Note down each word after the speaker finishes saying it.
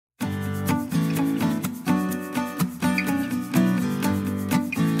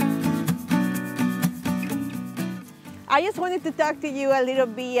I just wanted to talk to you a little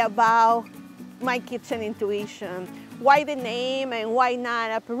bit about my kitchen intuition. Why the name and why not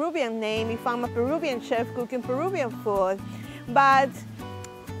a Peruvian name if I'm a Peruvian chef cooking Peruvian food. But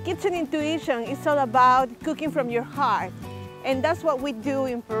kitchen intuition is all about cooking from your heart. And that's what we do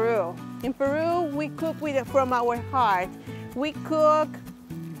in Peru. In Peru, we cook from our heart. We cook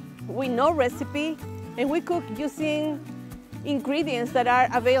with no recipe, and we cook using ingredients that are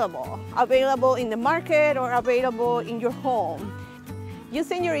available in the market or available in your home.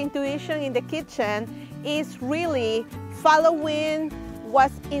 Using your intuition in the kitchen is really following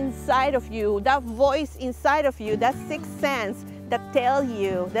what's inside of you, that voice inside of you, that sixth sense that tells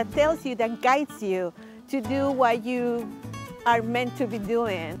you, that guides you to do what you are meant to be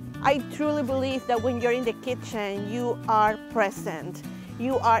doing. I truly believe that when you're in the kitchen, you are present,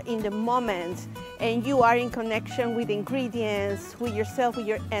 you are in the moment, and you are in connection with ingredients, with yourself, with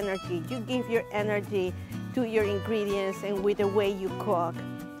your energy. You give your energy to your ingredients and with the way you cook.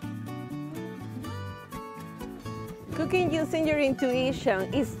 Cooking using your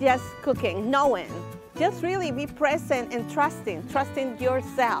intuition is just cooking, knowing. Just really be present and trusting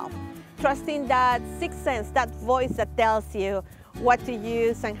yourself, trusting that sixth sense, that voice that tells you what to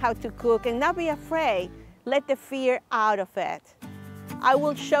use and how to cook, and not be afraid. Let the fear out of it. I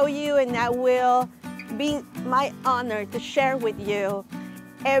will show you, and I will be my honor to share with you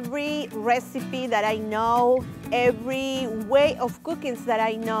every recipe that I know, every way of cooking that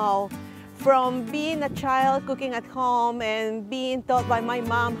I know, from being a child cooking at home and being taught by my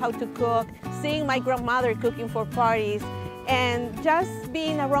mom how to cook, seeing my grandmother cooking for parties, and just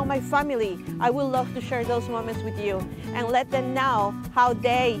being around my family. I would love to share those moments with you and let them know how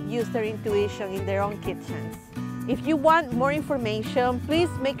they use their intuition in their own kitchens. If you want more information, please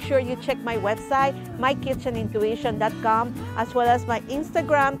make sure you check my website, mykitchenintuition.com, as well as my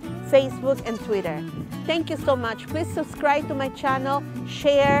Instagram, Facebook, and Twitter. Thank you so much. Please subscribe to my channel,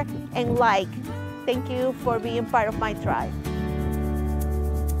 share, and like. Thank you for being part of my tribe.